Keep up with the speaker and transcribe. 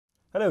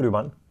Hello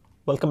everyone,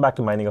 welcome back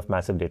to Mining of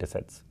Massive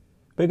Datasets.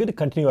 We're going to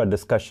continue our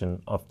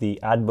discussion of the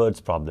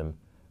AdWords problem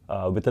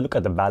with a look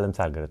at the balance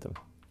algorithm.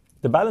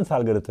 The balance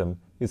algorithm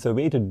is a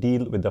way to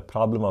deal with the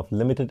problem of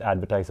limited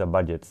advertiser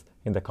budgets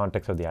in the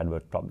context of the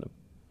AdWords problem.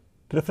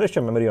 To refresh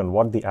your memory on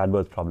what the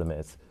AdWords problem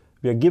is,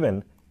 we are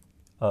given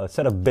a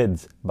set of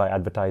bids by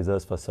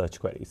advertisers for search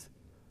queries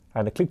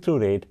and a click-through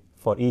rate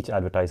for each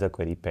advertiser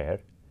query pair,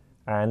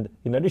 and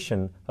in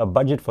addition, a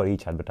budget for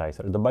each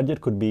advertiser. The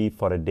budget could be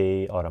for a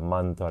day or a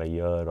month or a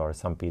year or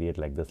some period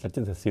like this. Let's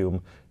just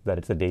assume that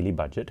it's a daily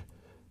budget.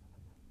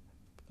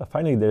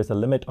 Finally, there is a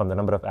limit on the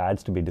number of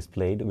ads to be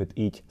displayed with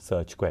each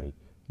search query.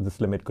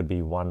 This limit could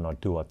be 1 or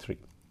 2 or 3.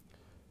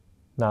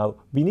 Now,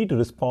 we need to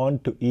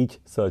respond to each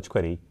search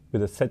query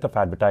with a set of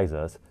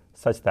advertisers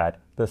such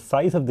that the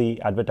size of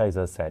the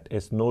advertiser set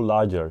is no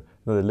larger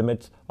than the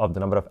limits of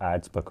the number of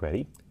ads per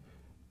query.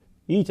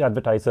 Each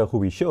advertiser who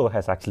we show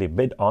has actually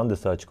bid on the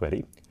search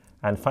query.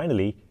 And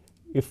finally,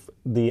 if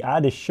the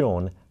ad is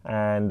shown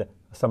and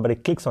somebody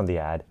clicks on the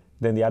ad,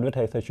 then the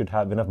advertiser should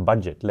have enough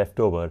budget left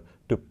over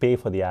to pay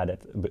for the ad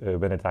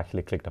when it's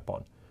actually clicked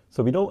upon.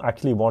 So we don't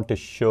actually want to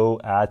show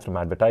ads from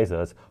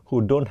advertisers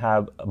who don't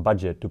have a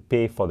budget to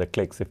pay for the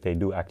clicks if they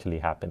do actually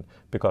happen,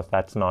 because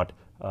that's not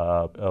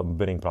a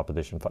winning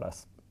proposition for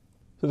us.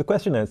 So the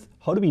question is,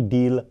 how do we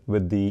deal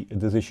with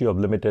this issue of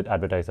limited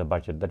advertiser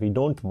budget, that we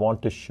don't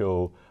want to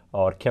show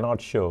or cannot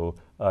show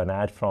an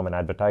ad from an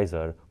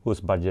advertiser whose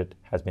budget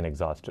has been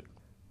exhausted?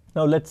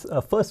 Now let's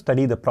first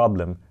study the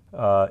problem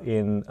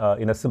in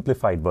a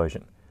simplified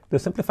version. The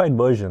simplified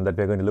version that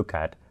we're going to look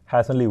at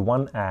has only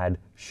one ad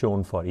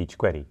shown for each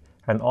query,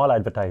 and all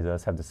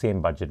advertisers have the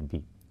same budget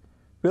B.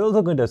 We're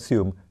also going to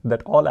assume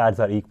that all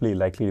ads are equally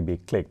likely to be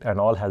clicked and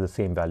all have the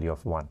same value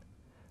of 1.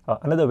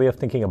 Another way of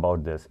thinking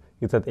about this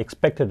is that the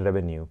expected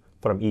revenue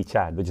from each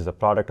ad, which is a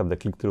product of the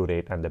click-through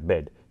rate and the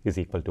bid, is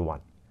equal to 1.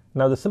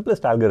 Now, the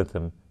simplest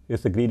algorithm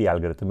is the greedy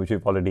algorithm, which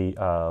we've already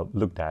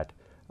looked at.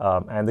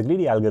 And the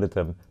greedy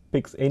algorithm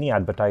picks any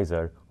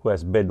advertiser who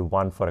has bid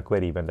 1 for a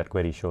query when that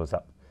query shows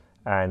up.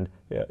 And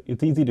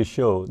it's easy to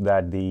show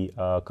that the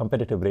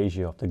competitive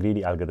ratio of the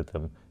greedy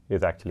algorithm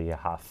is actually a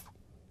half.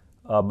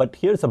 But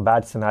here's a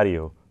bad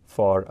scenario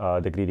for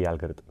the greedy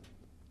algorithm.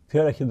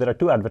 Here there are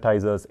two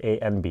advertisers, A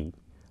and B.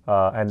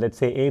 And let's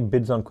say A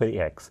bids on query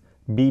X,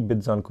 B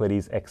bids on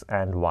queries X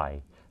and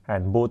Y,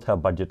 and both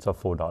have budgets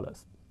of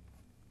 $4.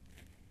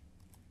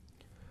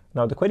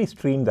 Now the query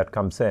stream that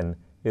comes in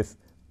is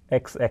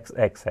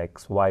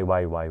XXXX,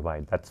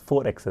 YYYY. That's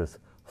 4 X's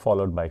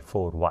followed by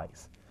 4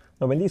 Y's.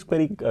 Now when these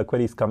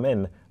queries come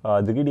in,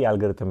 the greedy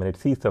algorithm, when it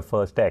sees the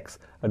first X,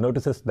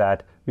 notices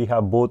that we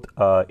have both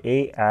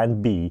A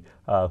and B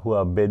who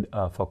are bid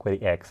for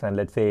query X. And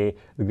let's say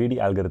the greedy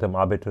algorithm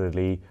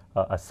arbitrarily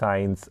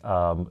assigns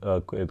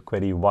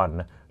query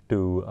 1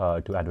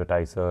 to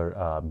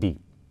advertiser B.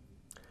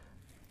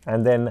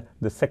 And then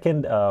the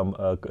second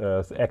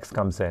X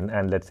comes in,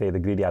 and let's say the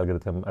greedy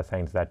algorithm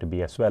assigns that to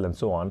B as well, and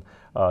so on.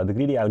 The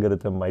greedy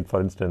algorithm might, for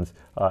instance,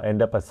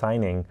 end up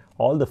assigning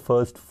all the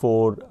first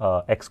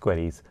 4 X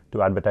queries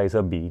to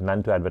advertiser B,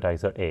 none to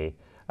advertiser A.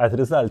 As a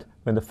result,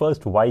 when the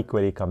first Y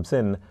query comes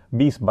in,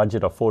 B's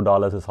budget of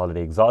 $4 is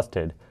already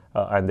exhausted,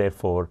 and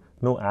therefore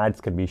no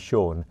ads can be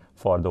shown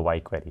for the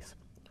Y queries.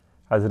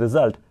 As a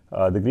result,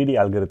 the greedy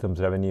algorithm's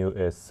revenue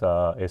is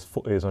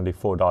only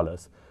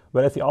 $4.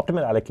 Whereas the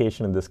optimal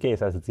allocation in this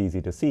case, as it's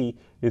easy to see,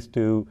 is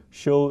to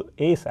show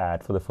A's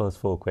ad for the first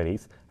 4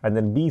 queries and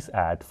then B's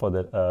ad for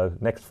the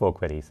next 4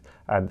 queries.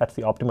 And that's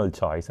the optimal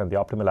choice, and the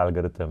optimal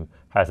algorithm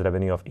has a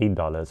revenue of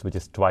 $8, which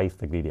is twice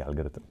the greedy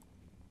algorithm.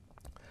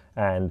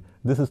 And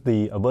this is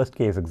the worst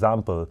case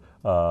example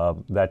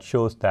that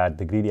shows that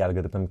the greedy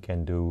algorithm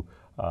can do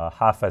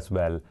half as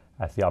well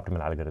as the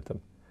optimal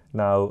algorithm.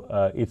 Now,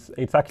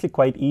 it's actually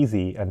quite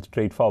easy and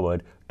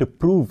straightforward to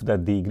prove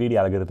that the greedy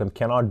algorithm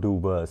cannot do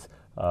worse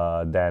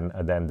than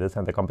this,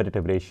 and the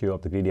competitive ratio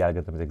of the greedy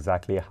algorithm is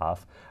exactly a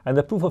half. And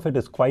the proof of it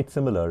is quite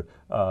similar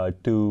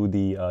to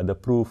the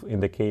proof in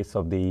the case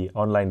of the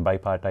online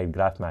bipartite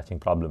graph matching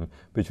problem,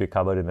 which we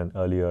covered in an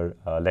earlier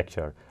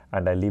lecture,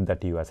 and I leave that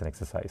to you as an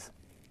exercise.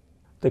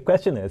 The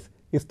question is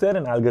there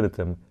an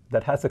algorithm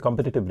that has a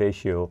competitive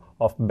ratio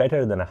of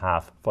better than a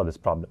half for this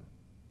problem?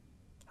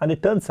 And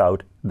it turns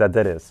out that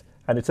there is,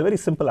 and it's a very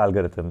simple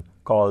algorithm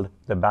called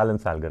the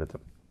balance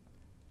algorithm.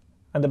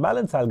 And the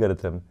balance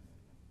algorithm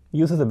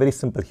uses a very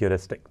simple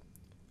heuristic.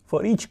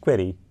 For each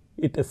query,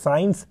 it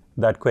assigns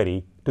that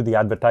query to the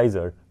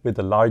advertiser with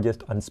the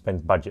largest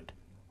unspent budget,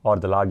 or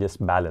the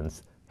largest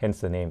balance,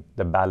 hence the name,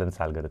 the balance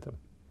algorithm.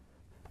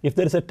 If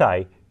there is a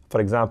tie,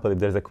 for example, if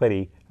there's a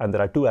query and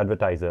there are 2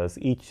 advertisers,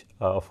 each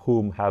of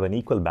whom have an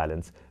equal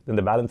balance, then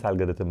the balance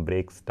algorithm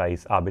breaks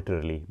ties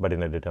arbitrarily, but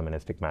in a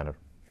deterministic manner.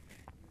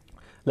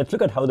 Let's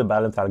look at how the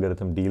balance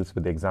algorithm deals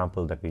with the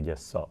example that we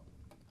just saw.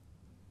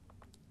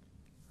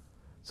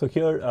 So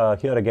here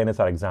again is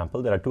our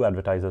example. There are 2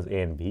 advertisers,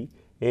 A and B.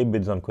 A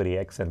bids on query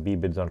X and B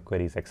bids on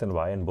queries X and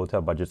Y, and both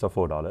have budgets of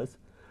 $4.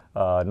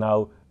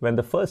 Now, when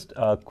the first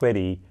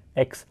query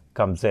X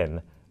comes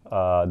in,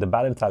 the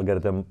balance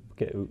algorithm,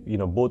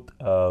 both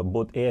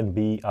A and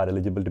B are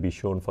eligible to be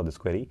shown for this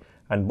query,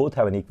 and both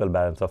have an equal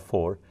balance of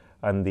 4.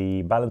 And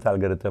the balance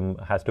algorithm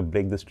has to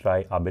break this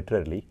trie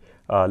arbitrarily.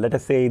 Let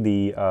us say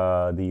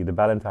the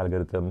balance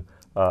algorithm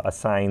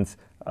assigns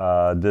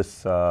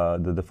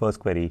the first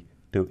query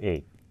to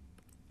A.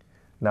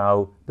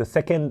 Now the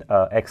second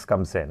x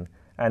comes in,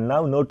 and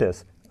now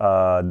notice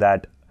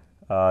that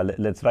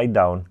let's write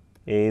down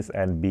A's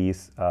and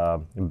B's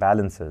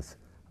balances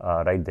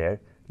right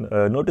there.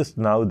 Notice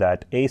now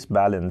that A's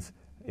balance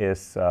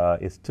is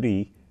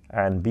 3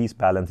 and B's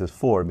balance is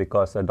 4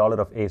 because $1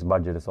 of A's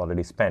budget is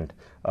already spent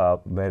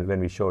when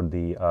we showed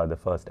the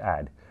first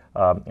ad.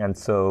 And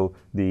so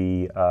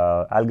the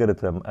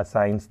algorithm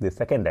assigns the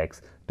second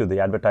X to the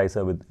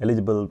advertiser with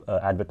eligible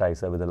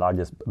advertiser with the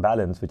largest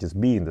balance, which is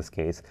B in this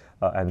case.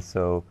 And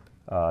so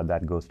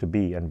that goes to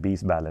B, and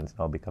B's balance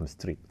now becomes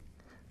 3.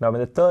 Now, when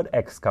the third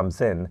X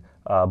comes in,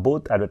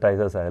 both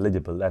advertisers are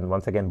eligible, and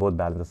once again, both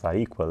balances are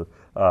equal.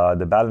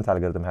 The balance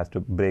algorithm has to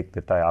break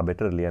the tie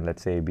arbitrarily, and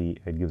let's say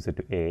it gives it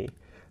to A.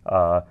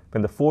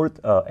 When the fourth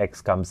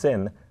X comes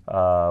in,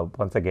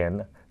 once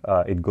again,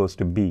 it goes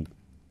to B,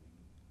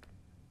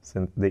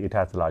 since it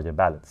has a larger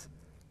balance.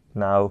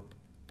 Now,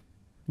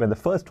 when the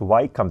first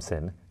Y comes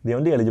in, the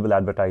only eligible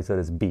advertiser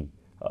is B.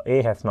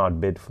 A has not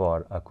bid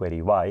for a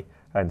query Y,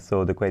 and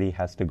so the query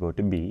has to go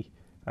to B,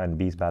 and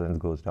B's balance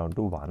goes down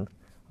to 1.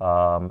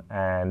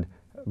 And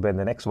when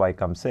the next Y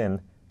comes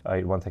in,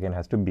 it once again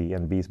has to B,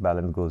 and B's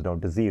balance goes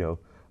down to 0.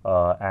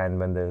 And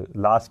when the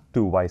last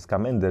two Ys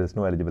come in, there is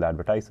no eligible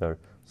advertiser,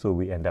 so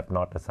we end up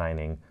not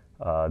assigning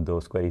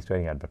those queries to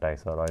any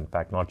advertiser, or in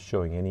fact not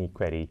showing any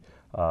query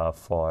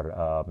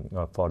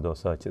for those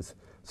searches.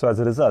 So as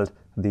a result,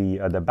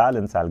 the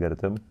balance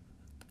algorithm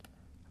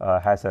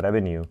has a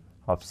revenue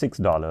of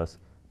 $6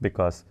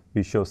 because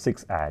we show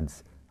 6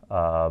 ads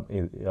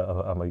in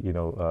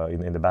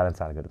the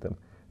balance algorithm.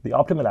 The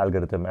optimal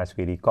algorithm, as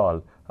we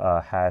recall,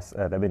 has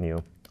a revenue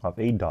of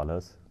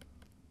 $8.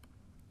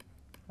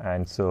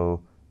 And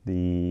so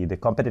the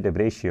competitive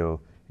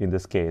ratio in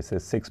this case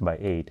is 6 by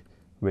 8,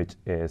 which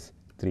is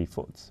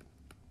 3/4,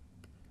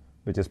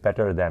 which is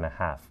better than a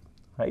half,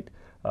 right?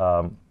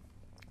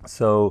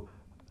 So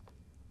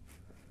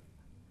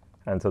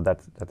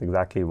that's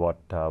exactly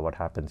what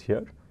happens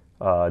here.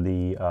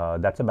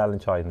 That's a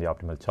balanced choice and the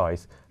optimal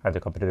choice, and the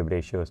competitive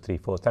ratio is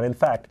 3/4. And in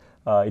fact,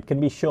 it can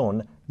be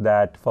shown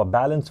that for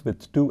balance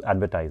with 2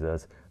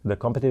 advertisers, the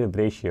competitive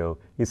ratio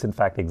is in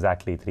fact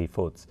exactly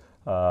 3/4.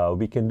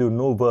 We can do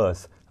no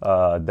worse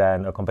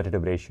than a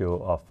competitive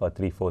ratio of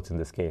 3/4 in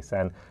this case.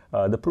 And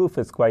the proof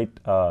is quite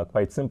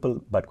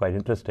simple but quite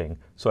interesting,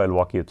 so I'll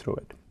walk you through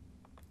it.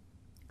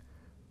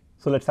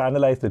 So let's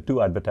analyze the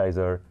 2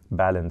 advertiser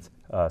balance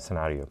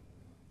scenario.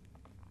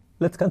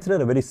 Let's consider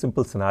a very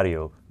simple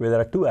scenario where there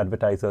are 2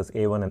 advertisers,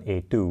 A1 and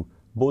A2,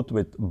 both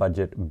with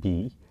budget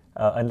B,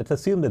 and let's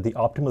assume that the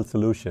optimal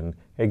solution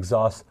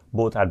exhausts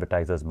both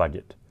advertisers'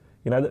 budget.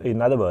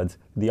 In other words,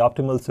 the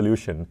optimal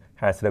solution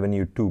has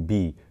revenue to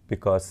B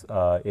because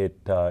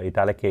it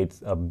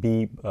allocates a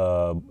B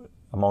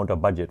amount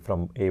of budget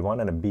from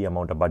A1 and a B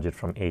amount of budget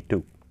from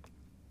A2.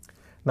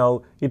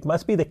 Now, it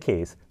must be the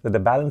case that the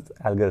balance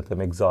algorithm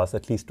exhausts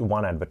at least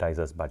one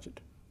advertiser's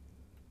budget.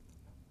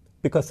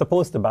 Because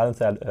suppose the balance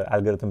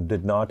algorithm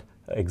did not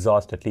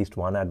exhaust at least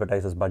one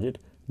advertiser's budget,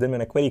 then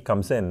when a query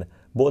comes in,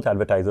 both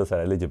advertisers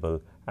are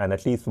eligible, and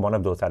at least one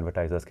of those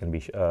advertisers can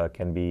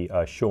be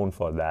shown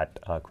for that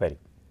query,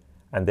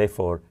 and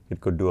therefore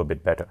it could do a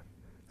bit better.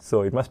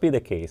 So it must be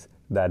the case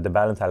that the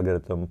balance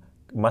algorithm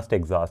must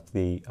exhaust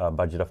the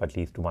budget of at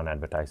least one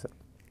advertiser.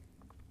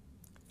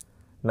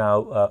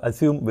 Now,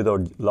 assume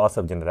without loss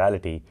of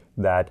generality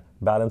that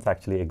balance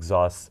actually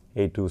exhausts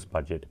A2's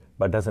budget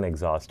but doesn't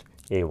exhaust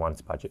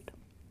A1's budget.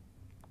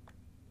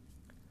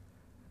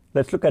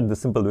 Let's look at the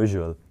simple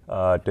visual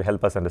to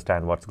help us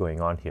understand what's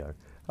going on here.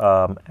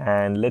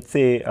 And let's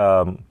say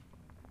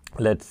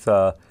let's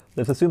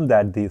assume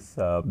that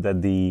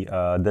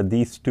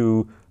these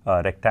 2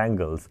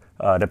 rectangles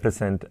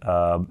represent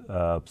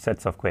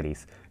sets of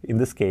queries. In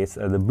this case,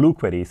 the blue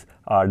queries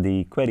are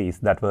the queries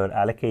that were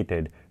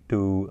allocated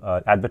to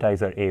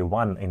advertiser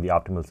A1 in the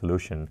optimal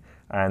solution,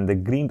 and the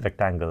green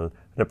rectangle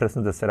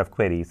represents a set of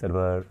queries that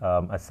were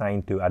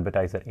assigned to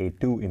advertiser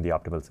A2 in the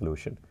optimal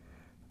solution.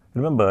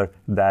 Remember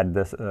that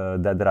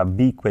there are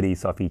B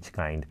queries of each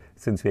kind,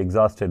 since we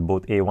exhausted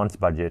both A1's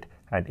budget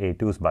and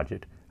A2's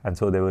budget, and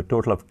so there were a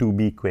total of 2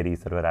 B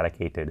queries that were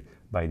allocated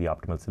by the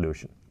optimal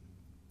solution.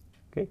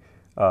 Okay,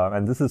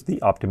 and this is the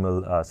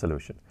optimal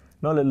solution.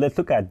 Now let's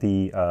look at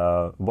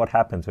what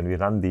happens when we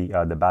run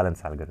the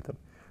balance algorithm.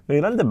 When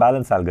you run the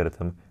balance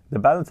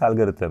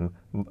algorithm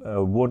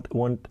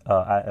won't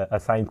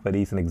assign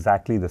queries in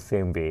exactly the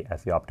same way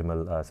as the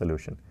optimal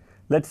solution.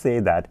 Let's say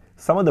that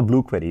some of the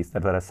blue queries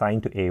that were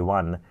assigned to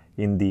A1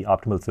 in the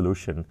optimal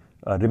solution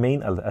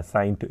remain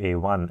assigned to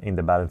A1 in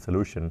the balance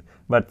solution,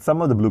 but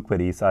some of the blue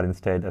queries are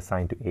instead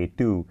assigned to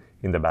A2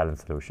 in the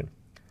balance solution.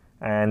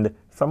 And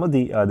some of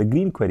the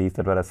green queries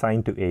that were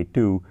assigned to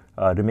A2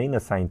 remain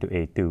assigned to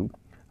A2,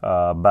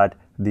 but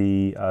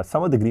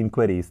some of the green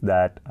queries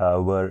that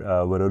were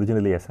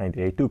originally assigned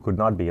to A2 could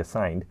not be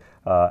assigned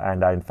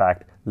and are in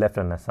fact left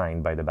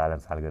unassigned by the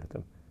balance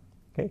algorithm.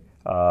 Okay,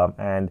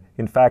 and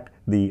in fact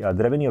the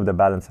revenue of the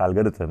balance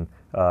algorithm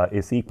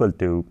is equal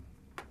to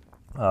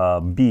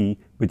B,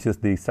 which is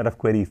the set of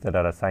queries that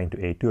are assigned to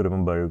A2.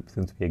 Remember,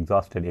 since we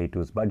exhausted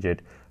A2's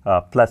budget,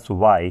 plus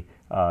Y,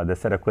 the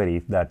set of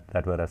queries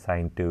that were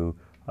assigned to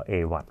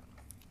A1.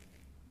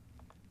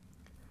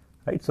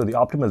 Right, so the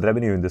optimal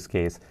revenue in this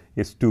case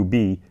is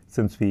 2B,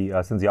 since the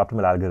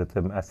optimal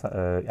algorithm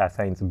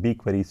assigns B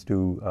queries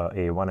to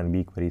A1 and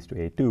B queries to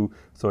A2,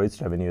 so its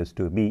revenue is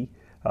 2B.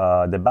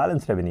 The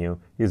balance revenue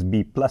is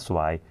B plus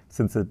Y,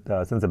 since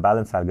the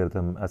balance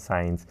algorithm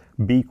assigns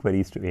B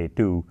queries to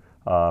A2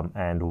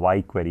 and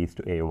Y queries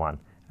to A1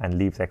 and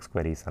leaves X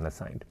queries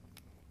unassigned.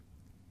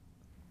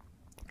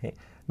 Okay.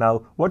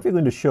 Now, what we're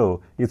going to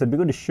show is that we're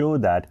going to show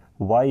that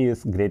Y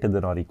is greater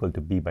than or equal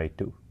to B by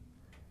 2.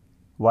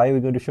 Why are we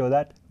going to show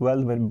that?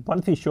 Well,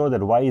 once we show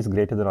that Y is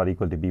greater than or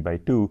equal to B by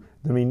 2,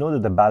 then we know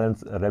that the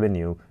balance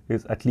revenue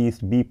is at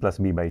least B plus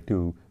B by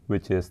 2,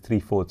 which is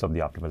 3/4 of the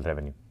optimal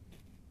revenue.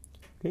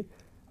 Okay.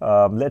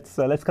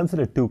 Let's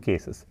consider two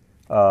cases.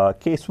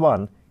 Case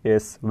 1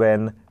 is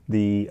when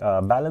the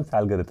balance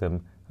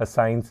algorithm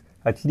assigns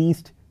at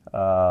least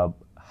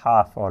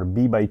half or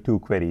B by 2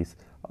 queries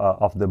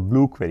of the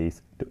blue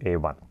queries to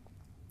A1.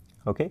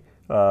 Okay.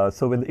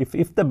 So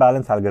if the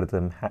balance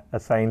algorithm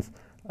assigns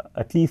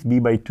at least B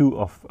by 2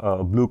 of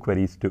blue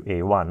queries to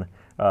A1,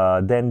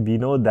 then we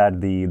know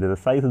that the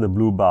size of the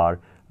blue bar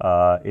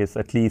is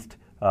at least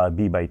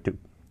B by 2.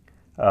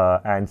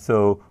 And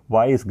so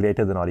Y is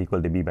greater than or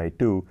equal to B by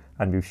 2,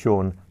 and we've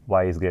shown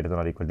Y is greater than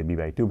or equal to B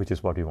by 2, which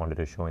is what we wanted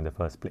to show in the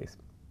first place.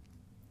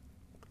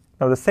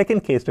 Now, the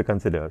second case to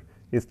consider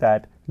is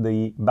that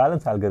the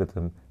balance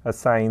algorithm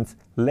assigns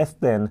less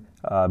than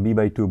B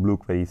by 2 blue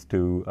queries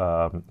to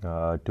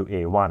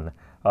A1,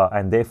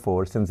 and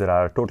therefore, since there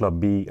are a total of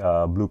B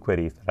blue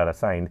queries that are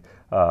assigned,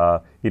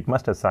 it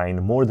must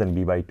assign more than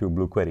B by 2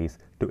 blue queries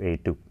to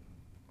A2.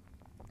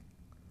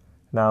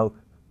 Now,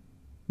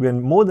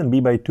 when more than B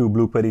by 2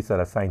 blue queries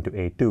are assigned to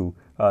A2,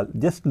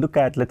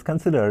 let's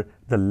consider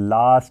the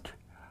last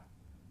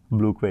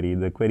blue query,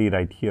 the query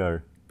right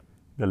here,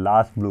 the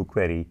last blue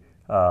query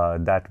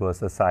that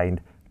was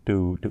assigned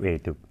to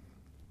A2.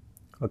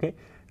 Okay.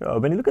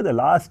 When you look at the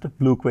last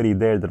blue query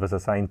there that was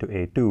assigned to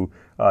A2,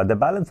 the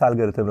balance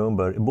algorithm,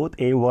 remember, both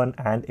A1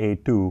 and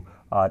A2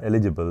 are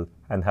eligible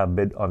and have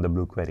bid on the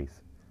blue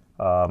queries.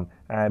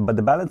 But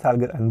the balance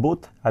algorithm, and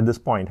both at this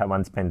point have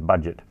unspent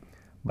budget.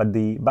 But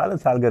the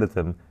balance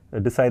algorithm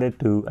decided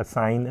to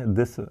assign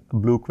this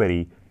blue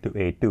query to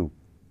A2.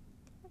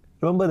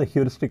 Remember the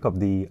heuristic of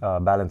the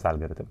balance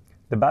algorithm.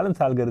 The balance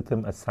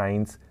algorithm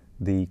assigns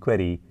the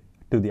query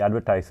to the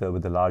advertiser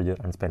with the larger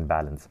unspent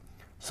balance.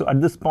 So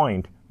at this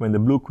point, when the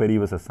blue query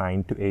was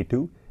assigned to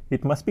A2,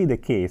 it must be the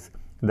case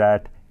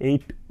that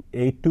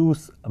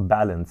A2's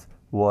balance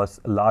was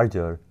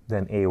larger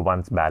than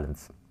A1's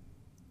balance.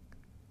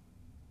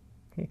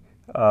 Okay.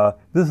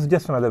 This is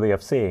just another way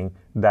of saying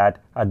that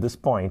at this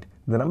point,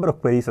 the number of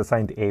queries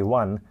assigned to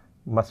A1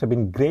 must have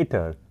been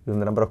greater than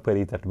the number of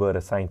queries that were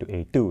assigned to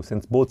A2,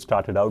 since both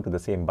started out with the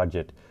same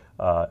budget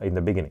in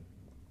the beginning.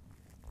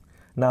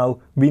 Now,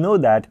 we know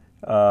that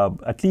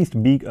at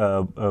least B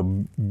blue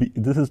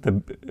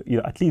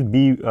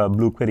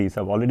queries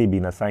have already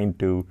been assigned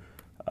to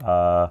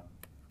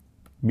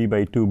B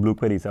by 2 blue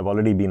queries have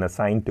already been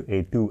assigned to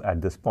A2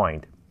 at this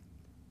point,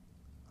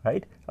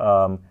 right?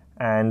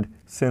 And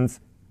since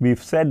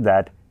we've said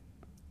that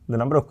the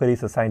number of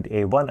queries assigned to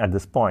A1 at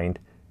this point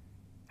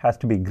has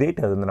to be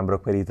greater than the number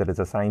of queries that is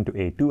assigned to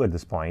A2 at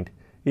this point,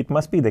 it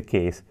must be the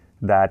case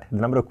that the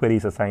number of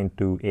queries assigned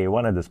to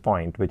A1 at this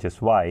point, which is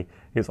Y,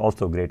 is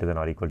also greater than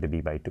or equal to B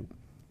by 2.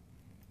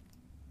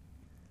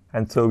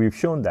 And so we've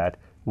shown that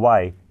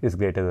Y is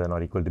greater than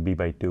or equal to B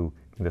by 2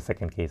 in the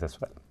second case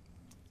as well.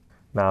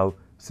 Now,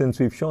 since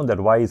we've shown that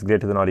Y is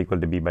greater than or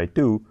equal to B by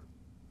 2,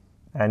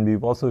 and we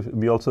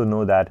also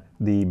know that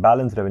the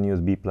balance revenue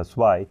is B plus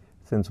Y,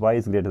 since Y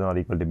is greater than or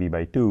equal to B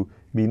by 2,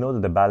 we know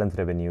that the balance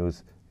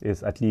revenues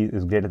is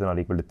greater than or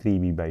equal to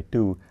 3B by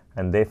 2,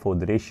 and therefore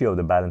the ratio of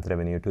the balance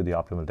revenue to the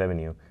optimal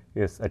revenue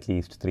is at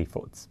least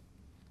 3/4.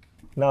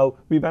 Now,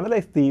 we've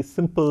analyzed the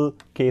simple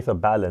case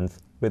of balance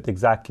with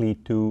exactly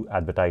 2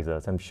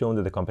 advertisers and shown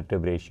that the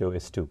competitive ratio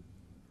is 2.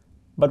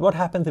 But what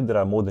happens if there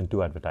are more than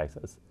 2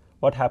 advertisers?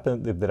 What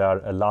happens if there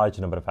are a large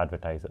number of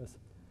advertisers?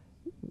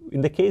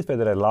 In the case where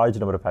there are a large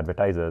number of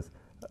advertisers,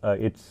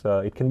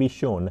 it can be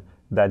shown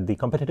that the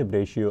competitive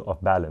ratio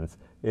of balance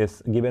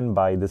is given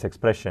by this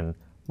expression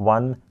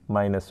 1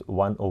 minus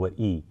 1 over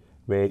E,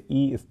 where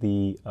E is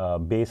the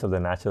base of the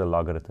natural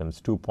logarithms,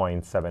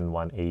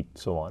 2.718,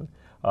 so on,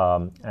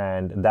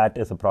 and that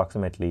is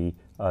approximately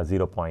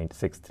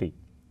 0.63.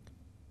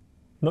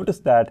 Notice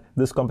that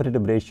this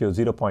competitive ratio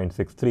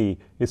 0.63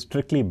 is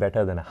strictly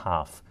better than a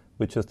half,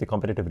 which is the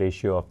competitive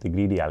ratio of the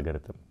greedy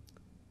algorithm.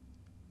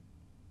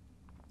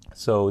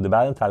 So the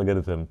balance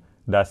algorithm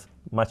does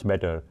much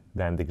better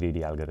than the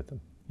greedy algorithm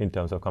in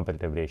terms of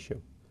competitive ratio.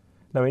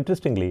 Now,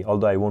 interestingly,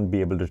 although I won't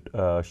be able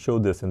to show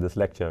this in this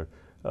lecture,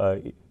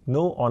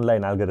 no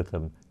online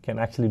algorithm can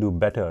actually do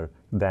better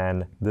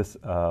than this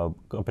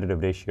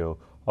competitive ratio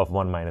of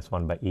 1 minus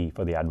 1 by e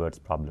for the adverbs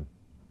problem.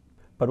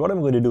 But what I'm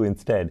going to do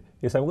instead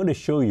is I'm going to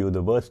show you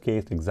the worst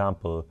case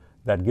example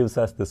that gives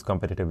us this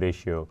competitive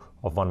ratio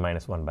of 1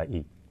 minus 1 by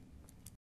e.